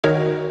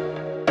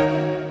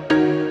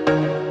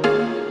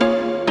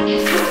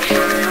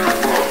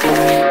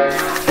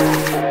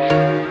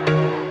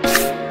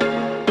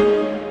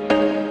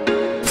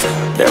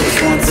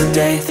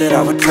could,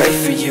 I would pray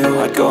for you.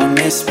 I'd go and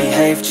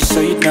misbehave just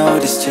so you'd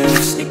notice too.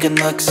 Sneaking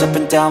looks up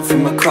and down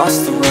from across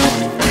the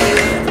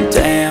room.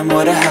 Damn,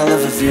 what a hell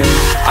of a view.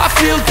 I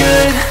feel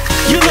good,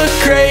 you look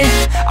great,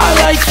 I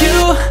like you,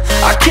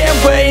 I can't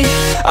wait.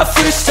 A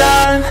first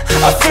time,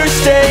 a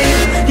first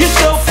date. You're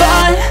so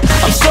fine,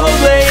 I'm so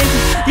late.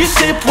 You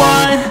sip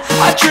wine,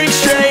 I drink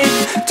straight.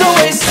 Don't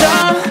waste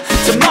time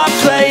to my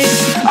place.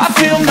 I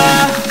feel my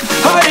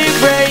heart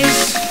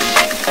erase.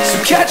 So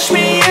catch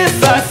me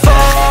if I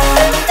fall.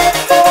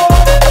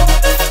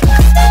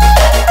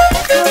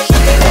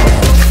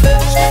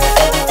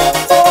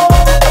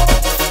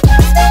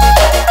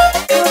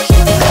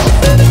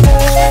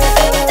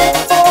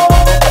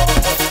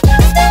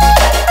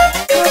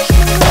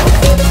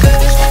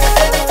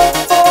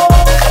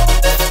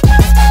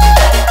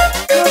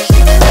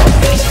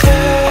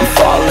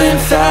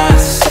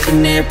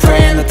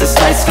 Praying that this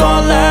night's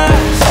gonna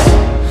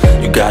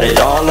last. You got it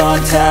all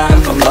on tap,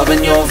 I'm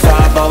loving your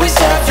vibe, always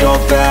have your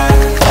back.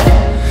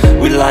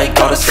 We like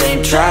all the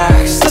same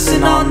tracks,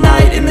 listen all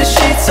night in the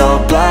sheets all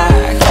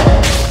black.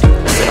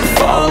 Said I'm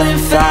falling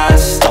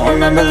fast, don't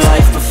remember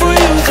life before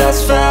you,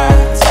 that's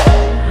fact.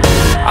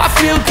 I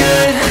feel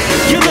good,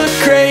 you look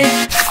great,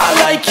 I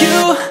like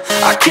you,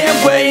 I can't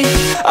wait.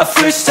 A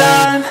first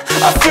time,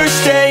 a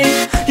first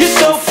date. You're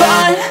so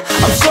fine,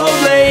 I'm so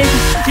late.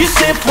 You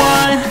sip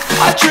wine,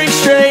 I drink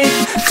straight.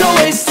 Don't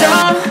waste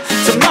time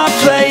to my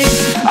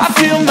place. I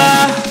feel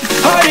my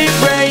heart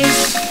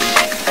erase.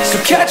 So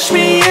catch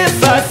me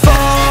if I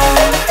fall.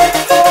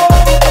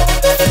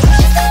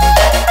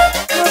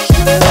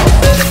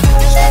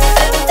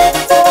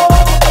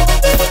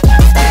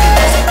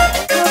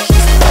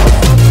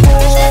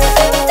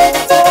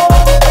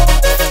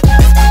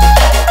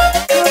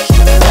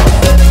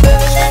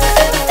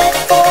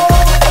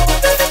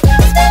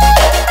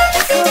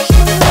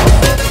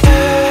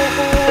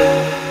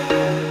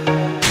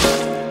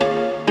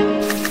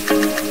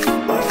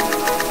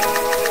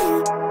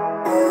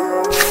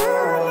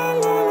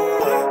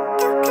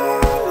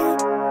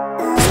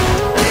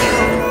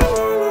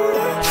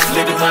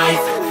 Living life,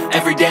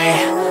 every day,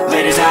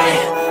 late at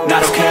night,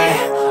 not okay.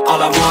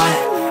 All I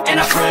want, and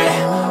I pray,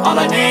 all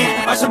I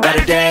need are some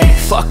better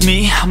days. Fuck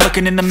me, I'm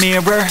looking in the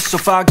mirror, so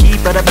foggy,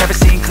 but I've never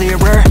seen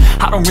clearer.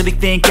 I don't really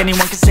think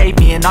anyone can save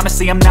me, and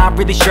honestly I'm not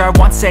really sure I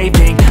want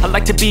saving. I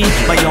like to be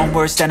my own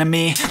worst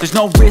enemy. There's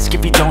no risk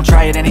if you don't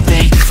try at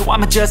anything, so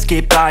I'ma just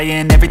keep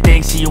buying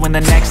everything. See you in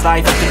the next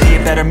life, I can be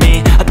a better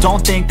me. I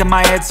don't think that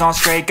my head's on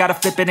straight, gotta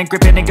flip it and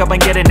grip it and go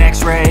and get an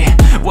x-ray.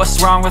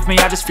 What's wrong with me?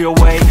 I just feel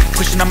weight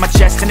pushing on my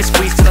chest and it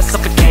squeezes till I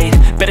suffocate.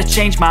 Better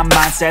change my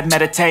mindset,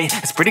 meditate.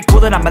 It's pretty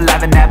cool that I'm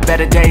alive and have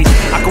better days.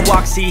 I could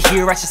walk, see,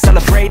 hear, I should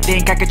celebrate.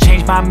 Think I could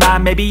change my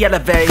mind, maybe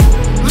elevate.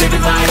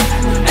 Living life,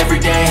 every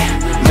day,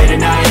 late at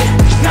night,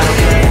 not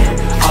okay.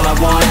 All I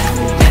want,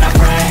 and I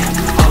pray,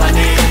 all I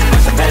need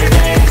are some better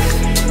days.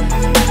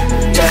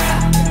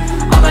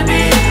 Yeah, all I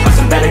need are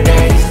some better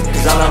days.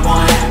 Cause all I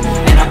want,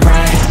 and I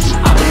pray,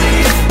 I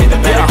believe in the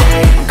better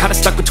days. I'm kinda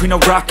stuck between a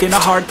rock and a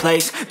hard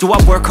place. Do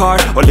I work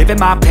hard or live at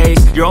my pace?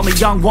 You're only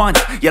young once,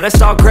 yeah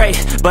that's all great,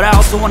 but I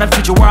also want a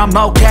future where I'm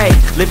okay.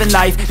 Living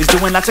life is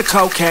doing lots of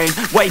cocaine.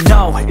 Wait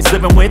no, it's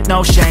living with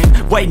no shame.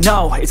 Wait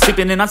no, it's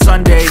sleeping in on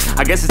Sundays.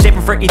 I guess it's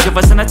different for each of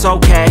us and that's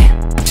okay.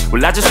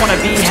 Well I just wanna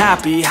be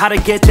happy, how to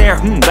get there?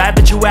 Glad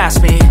that you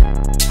asked me.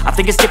 I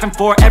think it's different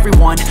for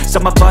everyone.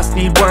 Some of us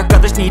need work,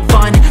 others need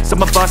fun.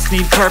 Some of us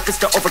need purpose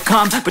to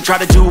overcome. But try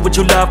to do what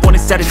you love when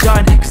it's said and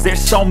done. Cause there's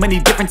so many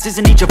differences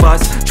in each of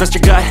us. Trust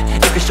your gut,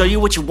 it can show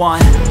you what you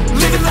want.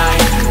 Living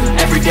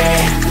life, every day,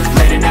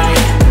 late at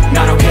night,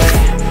 not okay.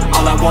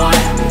 All I want,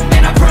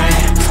 and I pray,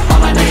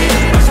 all I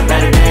need are some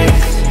better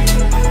days.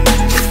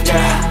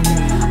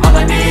 Yeah, all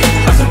I need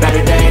are some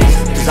better days.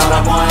 Cause all I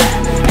want,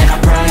 and I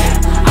pray,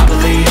 I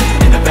believe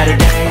in the better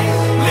days.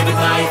 Living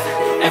life,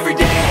 every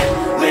day,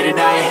 late at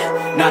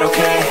night, not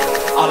okay.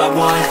 All I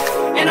want,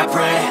 and I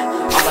pray,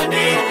 all I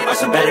need are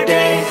some better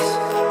days.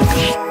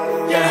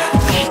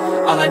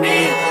 Yeah, all I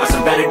need are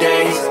some better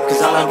days.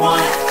 Cause all I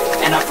want,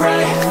 and I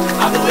pray,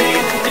 I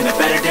believe in the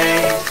better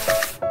days.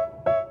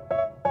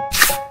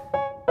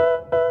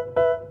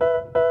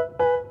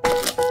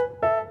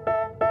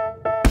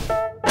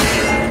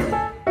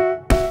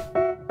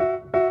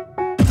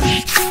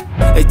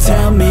 They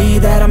tell me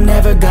that I'm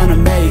never gonna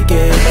make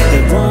it.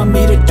 They want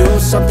me to do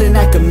something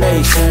that could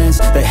make sense.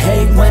 They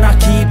hate when I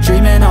keep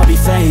dreaming I'll be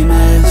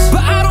famous,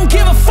 but I don't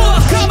give a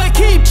fuck, I'ma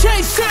keep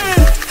chasing.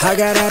 I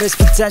got all this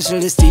potential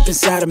that's deep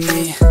inside of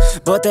me,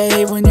 but they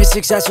hate when you're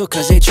successful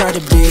cause they try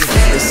to be.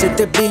 They sit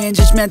there being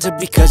judgmental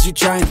because you're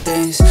trying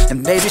things,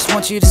 and they just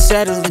want you to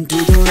settle and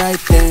do the right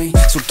thing.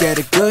 So get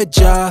a good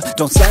job,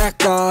 don't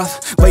slack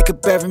off. Wake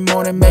up every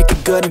morning, make a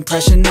good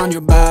impression on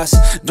your boss.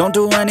 Don't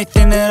do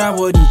anything that I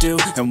wouldn't do,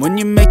 and when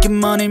you're making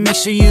money, make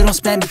sure you don't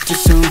spend it too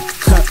soon.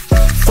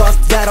 Fuck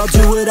that, I'll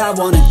do what I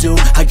wanna do.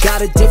 I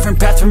got a different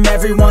path from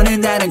everyone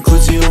and that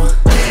includes you.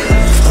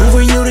 Who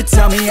are you to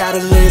tell me how to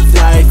live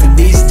life? In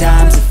these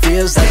times it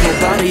feels like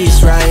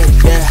nobody's right,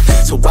 yeah.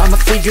 So I'ma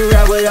figure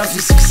out what else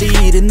to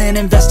succeed, and then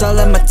invest all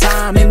of my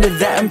time into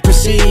that and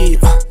proceed.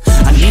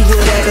 I I need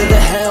whatever the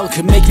hell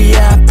could make me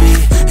happy,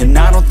 and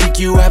I don't think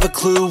you have a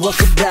clue what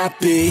could that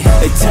be.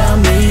 They tell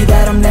me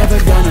that I'm never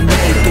gonna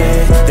make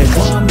it. They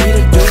want me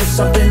to do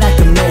something that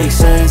can make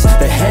sense.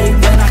 They hate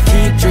when I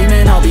keep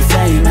dreaming I'll be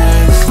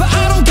famous, but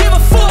I don't give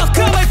a fuck,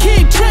 I'ma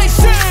keep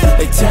chasing.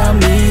 They tell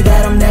me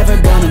that I'm never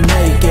gonna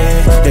make it.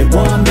 They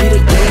want me to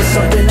do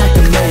something that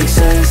can make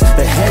sense.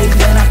 They hate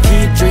when I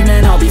keep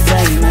dreaming I'll be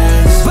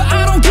famous, but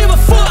I don't give a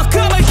fuck,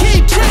 I'ma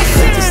keep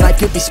chasing. This life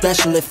could be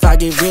special if I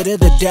get rid of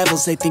the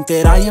devils. They think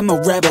that I am a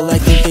rebel, I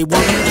think they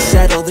want me to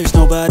settle. There's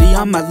nobody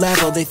on my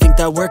level. They think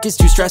that work is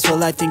too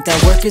stressful, I think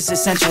that work is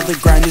essential. The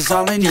grind is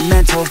all in your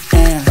mental,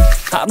 and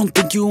I don't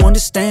think you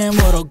understand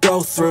what I'll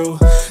go through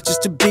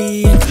just to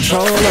be in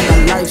control of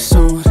my life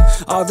soon.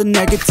 All the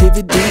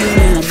negativity,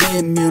 man, I'm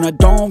immune. I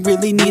don't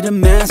really need a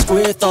mask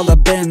with all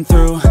I've been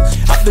through.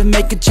 I've been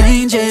making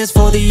changes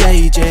for the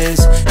ages.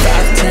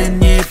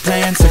 5-10 year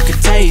plans are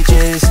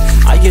contagious.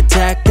 I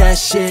attack that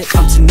shit,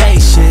 I'm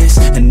tenacious.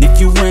 And if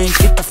you ain't,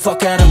 get the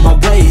fuck out of my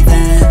way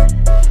then.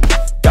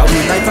 Got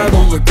one life, I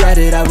won't regret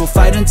it. I will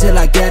fight until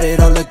I get it.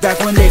 I'll look back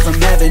one day from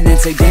heaven and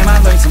say, damn, I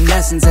learned some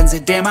lessons. And say,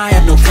 damn, I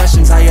had no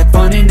questions. I had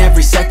fun in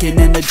every second,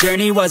 and the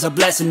journey was a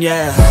blessing,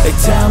 yeah. They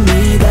tell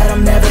me that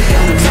I'm never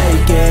gonna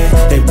make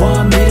it. They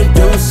want me to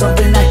do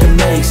something that can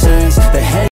make sense. They hate